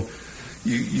 And so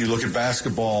you look at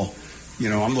basketball.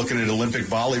 I'm looking at Olympic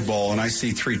volleyball, and I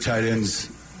see 3 tight ends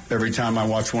every time I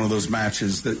watch one of those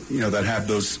matches that that have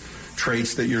those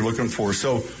traits that you're looking for.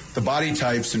 So the body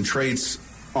types and traits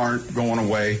aren't going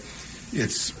away.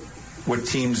 It's what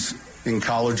teams in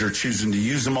college are choosing to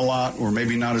use them a lot, or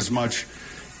maybe not as much.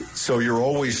 So you're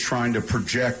always trying to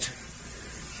project.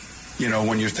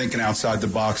 When you're thinking outside the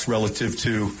box relative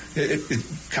to it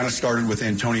kind of started with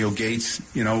Antonio Gates,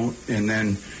 and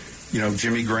then,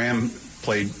 Jimmy Graham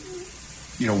played,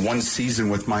 one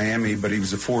season with Miami, but he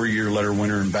was a 4-year letter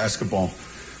winner in basketball.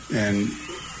 And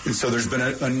so there's been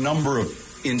a number of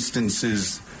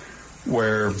instances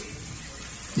where,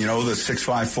 the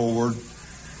 6'5" forward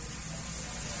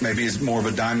maybe is more of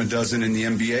a dime a dozen in the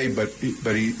NBA,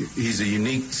 but he's a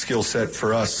unique skill set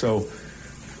for us. So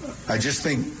I just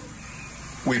think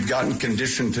we've gotten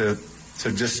conditioned to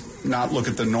just not look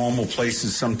at the normal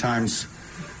places. Sometimes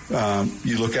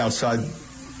you look outside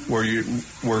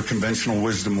where conventional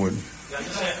wisdom would. I'm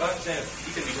just saying,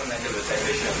 you could become that good of a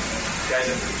technician. Guys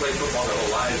that play football their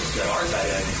whole lives that are tight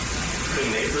ends,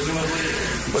 couldn't they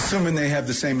presumably? Assuming they have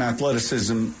the same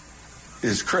athleticism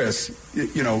as Chris,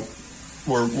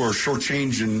 we're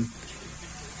shortchanging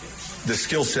the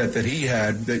skill set that he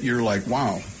had. That you're like,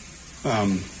 wow.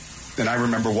 And I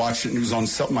remember watching, it was on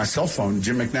my cell phone.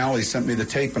 Jim McNally sent me the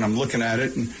tape, and I'm looking at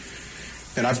it.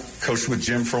 And I've coached with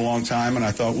Jim for a long time, and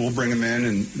I thought, we'll bring him in.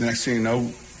 And the next thing you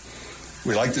know,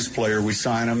 we like this player, we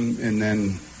sign him. And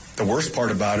then the worst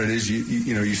part about it is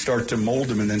you start to mold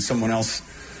him, and then someone else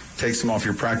takes him off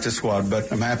your practice squad.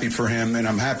 But I'm happy for him, and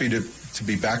I'm happy to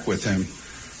be back with him.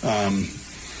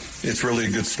 It's really a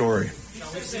good story.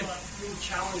 You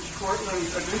challenged Cortland.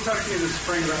 We talked to you this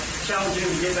spring about challenging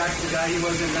him to get back to the guy he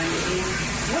was in 19.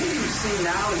 What do you see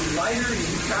now? Is he lighter? Is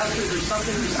he faster? Is there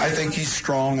something? I think he's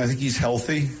strong. I think he's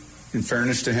healthy, in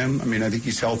fairness to him. I mean, I think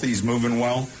he's healthy. He's moving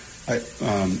well.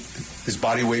 His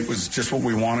body weight was just what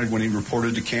we wanted when he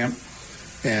reported to camp.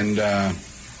 And, I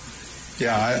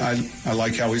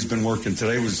like how he's been working.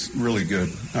 Today was really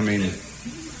good. I mean,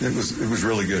 it was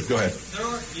really good. Go ahead. There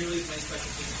aren't nearly as many special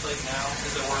teams played now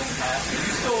as there were in the past. Do you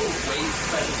still weight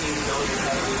special teams those?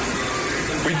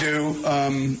 We do.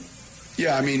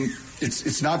 I mean,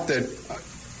 it's not that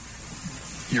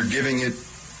you're giving it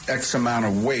X amount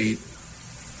of weight,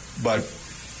 but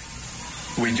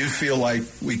we do feel like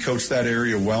we coach that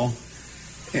area well,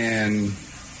 and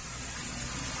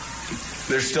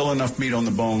there's still enough meat on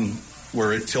the bone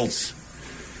where it tilts.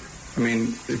 I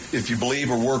mean, if you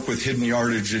believe or work with hidden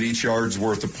yardage, at each yard's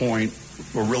worth a point,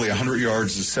 or really 100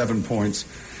 yards is 7 points,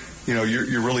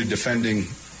 you're really defending,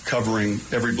 covering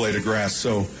every blade of grass.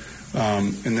 So,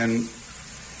 and then,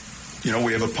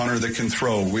 we have a punter that can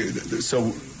throw.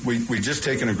 So we just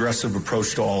take an aggressive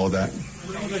approach to all of that.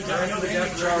 I know the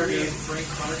depth chart is a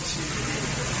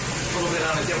little bit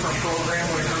on a different program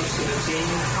when it comes to the team.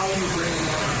 How are you bringing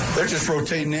on? They're just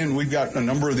rotating in. We've got a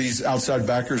number of these outside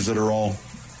backers that are all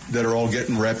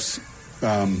getting reps. We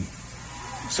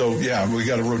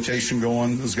got a rotation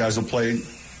going. Those guys will play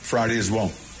Friday as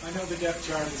well. I know the depth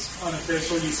chart is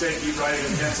unofficial. You said you write it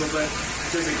in pencil, but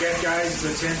does it get guys'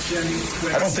 attention?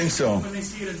 I don't think so. When they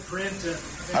see it in print?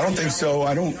 I don't think so.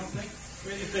 I don't.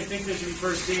 If they think they should be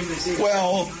first team, they see it.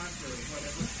 Well,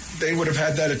 they would have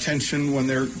had that attention when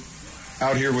they're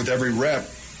out here with every rep.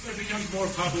 It becomes more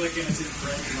public and it's in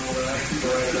print and all that.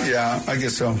 Yeah, I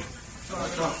guess so. Sean,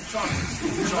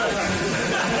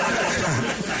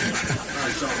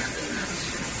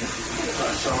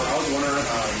 I was wondering,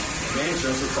 Manny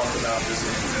Joseph talked about this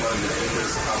is one of the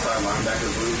English outside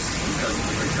linebacker groups because of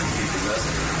the different tricks he possessed.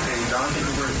 And John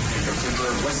Hickenberg in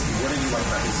particular, what do you like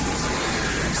about his skill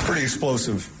set? He's pretty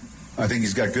explosive. I think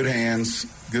he's got good hands,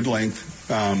 good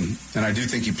length, and I do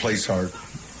think he plays hard.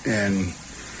 And,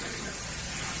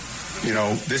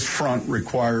 this front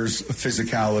requires a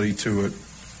physicality to it.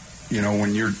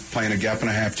 When you're playing a gap and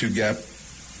a half, 2-gap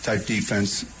type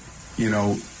defense,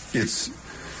 it's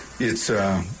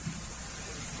a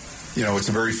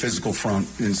very physical front.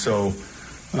 And so,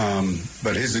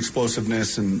 but his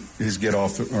explosiveness and his get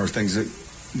off are things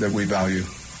that we value.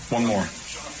 One more.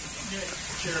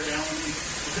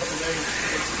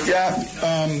 Yeah,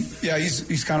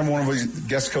 he's kind of one of these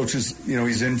guest coaches.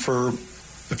 He's in for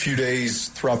a few days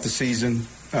throughout the season,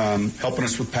 helping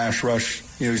us with pass rush.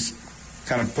 He's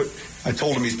kind of I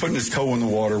told him he's putting his toe in the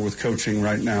water with coaching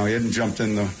right now. He hadn't jumped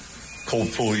in the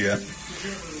cold pool yet.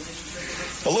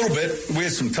 A little bit. We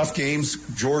had some tough games.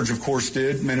 George, of course,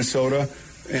 did, Minnesota,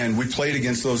 and we played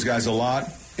against those guys a lot.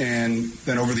 And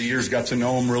then over the years got to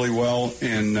know him really well,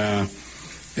 and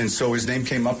so his name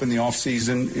came up in the off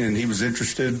season, and he was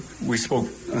interested. We spoke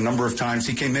a number of times.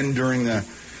 He came in during the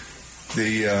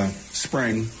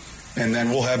spring, and then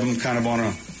we'll have him kind of on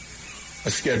a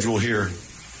schedule here.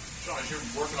 Sean, as you're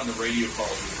working on the radio calls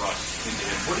with Russ,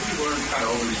 what have you learned kind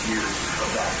of over the years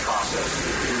of that process?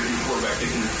 You're quarterback,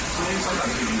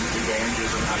 sometimes give you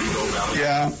advantages on how you go about it.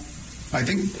 Yeah, I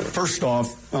think first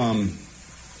off,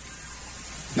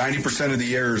 90% of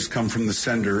the errors come from the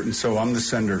sender, and so I'm the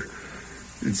sender.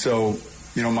 And so,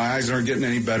 my eyes aren't getting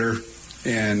any better,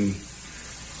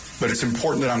 but it's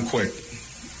important that I'm quick.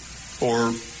 Or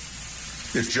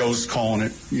if Joe's calling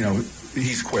it,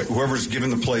 he's quick. Whoever's giving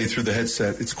the play through the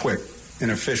headset, it's quick and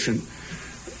efficient.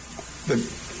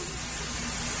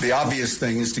 The obvious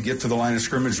thing is to get to the line of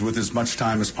scrimmage with as much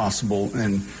time as possible.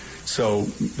 And so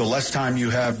the less time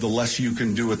you have, the less you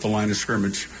can do at the line of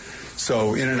scrimmage.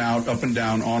 So in and out, up and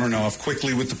down, on and off,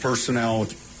 quickly with the personnel.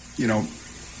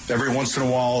 Every once in a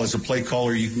while, as a play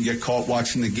caller, you can get caught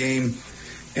watching the game,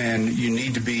 and you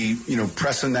need to be,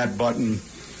 pressing that button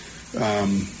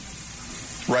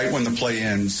right when the play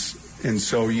ends. And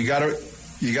so you got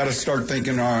to start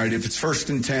thinking, all right, if it's 1st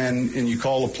and 10 and you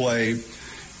call a play,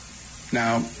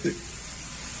 now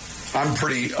I'm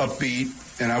pretty upbeat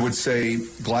and I would say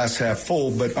glass half full,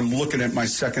 but I'm looking at my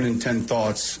 2nd and 10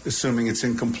 thoughts, assuming it's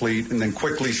incomplete, and then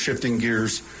quickly shifting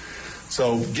gears.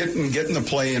 So getting the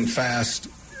play in fast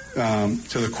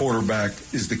to the quarterback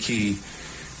is the key.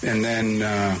 And then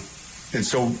and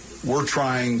so we're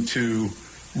trying to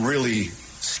really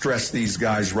stress these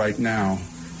guys right now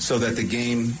so that the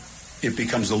game, it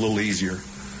becomes a little easier.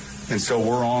 And so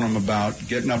we're on them about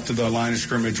getting up to the line of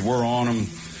scrimmage. We're on them.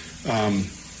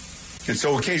 And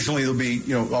so occasionally there'll be,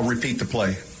 I'll repeat the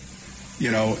play,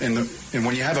 and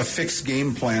when you have a fixed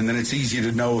game plan, then it's easy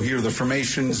to know here are the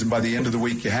formations, and by the end of the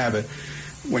week you have it.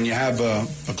 When you have a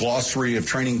glossary of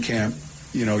training camp,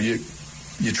 you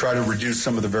try to reduce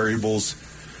some of the variables.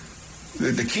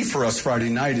 The key for us Friday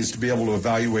night is to be able to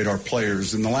evaluate our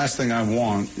players. And the last thing I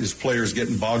want is players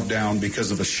getting bogged down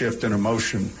because of a shift in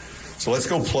emotion. So let's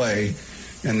go play,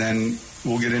 and then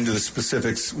we'll get into the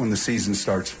specifics when the season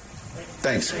starts.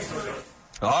 Thanks.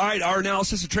 All right, our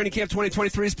analysis of Training Camp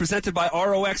 2023 is presented by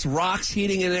ROX Rocks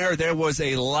Heating and Air. There was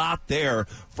a lot there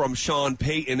from Sean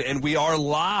Payton, and we are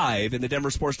live in the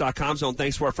DenverSports.com zone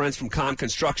thanks to our friends from Kahn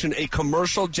Construction, a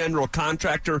commercial general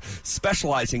contractor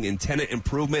specializing in tenant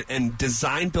improvement and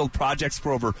design-build projects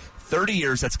for over 30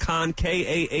 years. That's Kahn,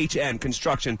 K-A-H-N,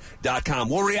 construction.com.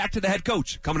 We'll react to the head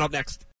coach coming up next.